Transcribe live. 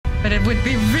But it would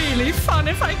be really fun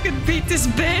if I could beat this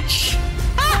bitch.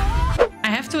 I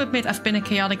have to admit, I've been a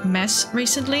chaotic mess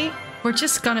recently. We're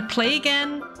just gonna play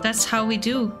again. That's how we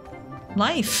do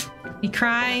life. We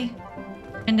cry,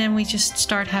 and then we just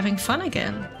start having fun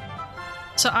again.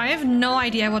 So I have no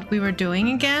idea what we were doing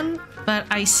again, but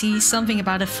I see something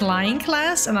about a flying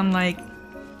class, and I'm like,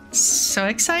 so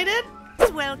excited.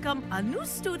 Welcome a new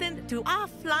student to our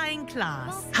flying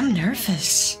class. I'm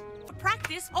nervous. For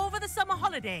practice over the summer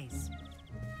holidays.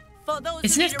 For those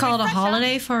Isn't it called a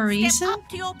holiday for a reason? Step up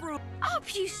to your broom. Up,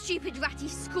 you stupid ratty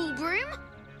school broom!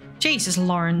 Jesus,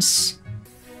 Lawrence.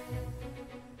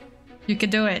 You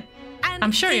could do it. And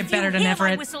I'm sure you're if better you than hear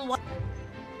my Everett. whistle,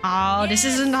 Oh, this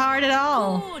Yes. isn't hard at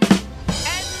all. good. And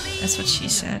That's what she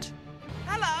lead. said.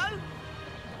 Hello.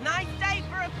 Nice day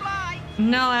for a fly.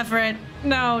 No, Everett.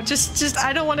 No, just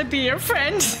I don't want to be your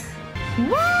friend.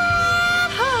 Whoa!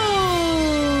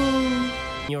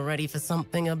 You're ready for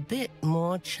something a bit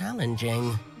more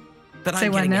challenging. But Say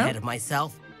I'm what getting now? ahead of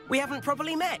myself. We haven't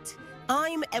properly met.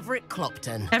 I'm Everett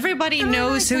Clopton. Everybody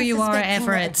knows who you are,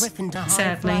 Everett.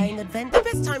 Sadly. The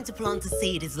best time to plant a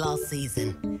seed is last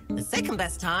season. The second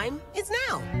best time is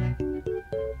now.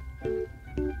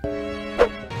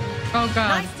 Oh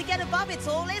god. Nice to get above it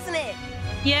all, isn't it?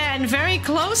 Yeah, and very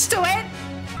close to it.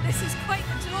 This is quite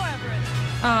the tour, Everett.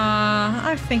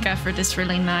 I think Everett is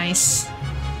really nice.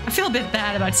 I feel a bit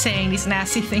bad about saying these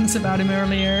nasty things about him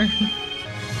earlier.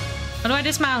 How do I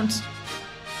dismount?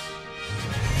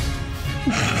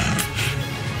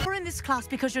 You're in this class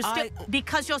because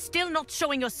you're still not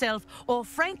showing yourself, or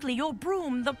frankly, your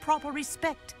broom the proper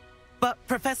respect. But,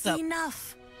 Professor...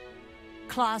 Enough.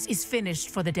 Class is finished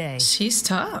for the day. She's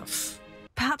tough.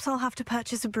 Perhaps I'll have to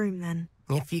purchase a broom then.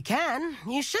 If you can,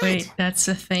 you should. Wait, that's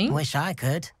a thing? Wish I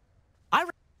could.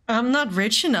 I'm not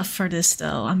rich enough for this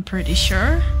though, I'm pretty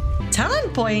sure.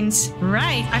 Talent points!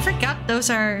 Right, I forgot those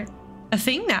are a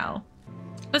thing now.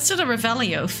 Let's do the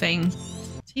Revelio thing.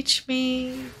 Teach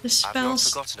me the I've not spells.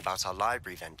 forgotten about our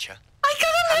library venture. I got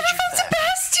a How letter did you from fare?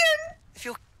 Sebastian! If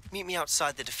you'll meet me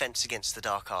outside the Defense Against the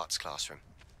Dark Arts classroom.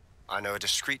 I know a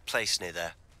discreet place near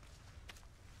there.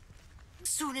 As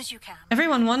soon as you can.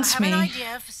 Everyone wants I have me. an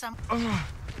idea for some.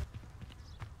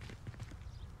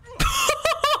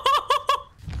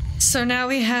 So now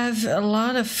we have a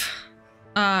lot of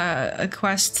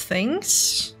quest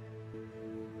things.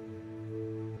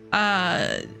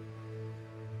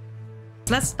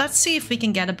 Let's see if we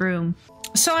can get a broom.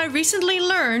 So I recently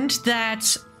learned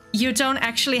that you don't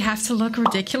actually have to look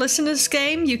ridiculous in this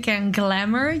game. You can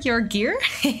glamour your gear.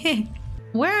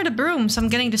 Where are the brooms? I'm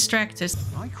getting distracted.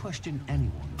 I question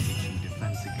anyone teaching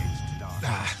defense against the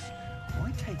dark.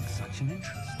 Why take such an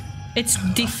interest? It's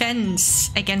defense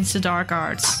against the dark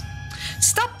arts.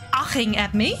 Stop aching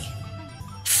at me.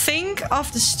 Think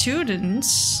of the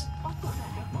students.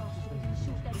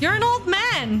 You're an old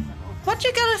man. What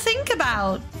you gotta think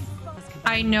about?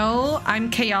 I know I'm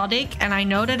chaotic and I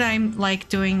know that I'm like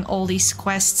doing all these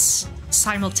quests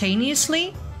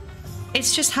simultaneously.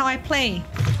 It's just how I play.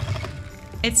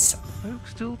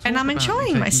 And I'm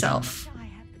enjoying myself.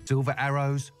 Silver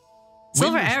arrows.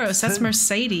 Silver arrows, that's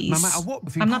Mercedes. No matter what,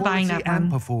 I'm not buying that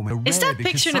one. Is that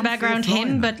picture in the background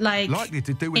him, but like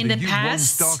in the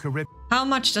past? How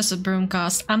much does a broom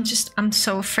cost? I'm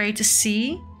so afraid to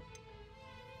see.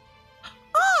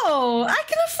 Oh, I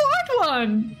can afford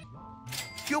one.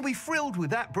 You'll be thrilled with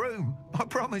that broom, I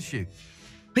promise you.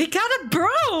 We got a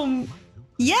broom.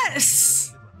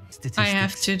 Yes. I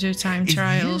have to do time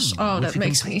trials. Oh, that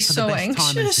makes me so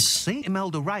anxious.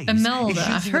 Imelda, Imelda,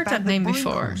 I've heard that name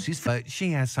before.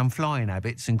 She has some flying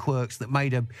habits and quirks that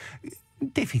made her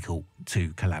difficult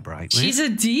to collaborate with. She's a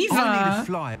diva. I need to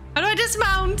fly. How do I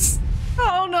dismount?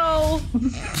 Oh no.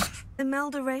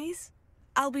 Imelda Rays?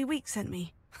 Albie Week sent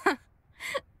me.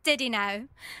 Did he now?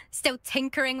 Still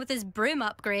tinkering with his broom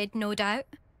upgrade, no doubt.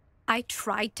 I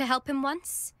tried to help him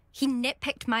once. He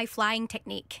nitpicked my flying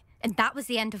technique, and that was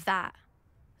the end of that.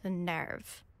 The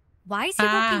nerve. Why is he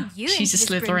roping you into she's a this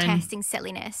broom Slytherin. testing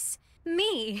silliness?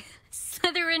 Me,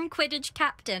 Slytherin Quidditch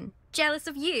captain, jealous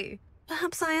of you.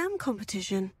 Perhaps I am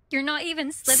competition. You're not even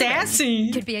Slytherin.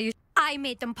 Sassy. Could be a. I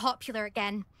made them popular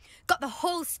again. Got the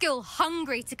whole school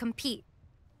hungry to compete.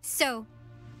 So,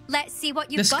 let's see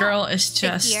what you've This got. girl is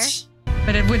fifth year. just...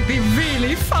 But it would be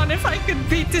really fun if I could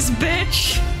beat this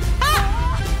bitch.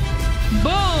 Ah!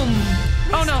 Boom.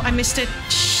 Oh no, I missed it.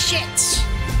 Shit.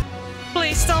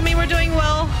 Please tell me we're doing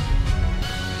well.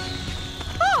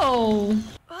 Oh.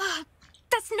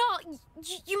 That's not.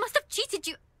 You must have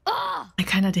cheated. Oh. I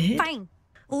kind of did. Fine.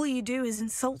 All you do is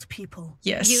insult people.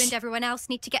 Yes. You and everyone else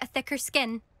need to get a thicker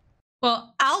skin.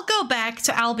 Well, I'll go back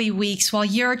to I'll be weeks while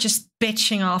you're just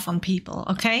bitching off on people,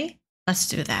 okay? Let's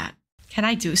do that. Can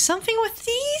I do something with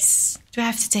these? Do I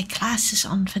have to take classes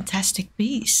on fantastic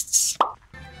beasts?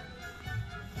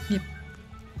 Yep.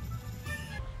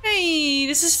 Hey,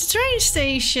 this is the train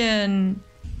station.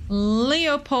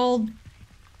 Leopold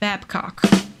Babcock.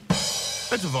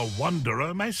 Bit of a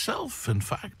wanderer myself, in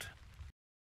fact.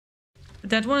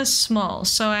 That one is small,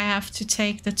 so I have to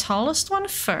take the tallest one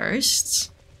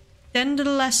first, then the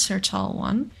lesser tall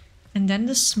one, and then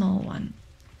the small one.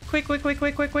 Quick, quick, quick,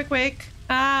 quick, quick, quick, quick.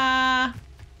 Ah.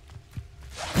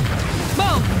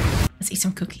 Boom! Let's eat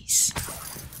some cookies.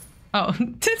 Oh,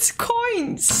 that's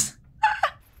coins!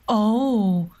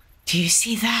 Oh, do you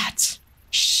see that?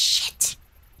 Shit!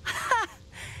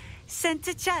 Sent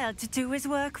a child to do his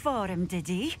work for him, did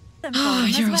he? Oh,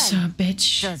 you're also a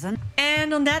bitch.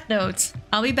 And on that note,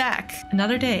 I'll be back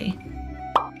another day.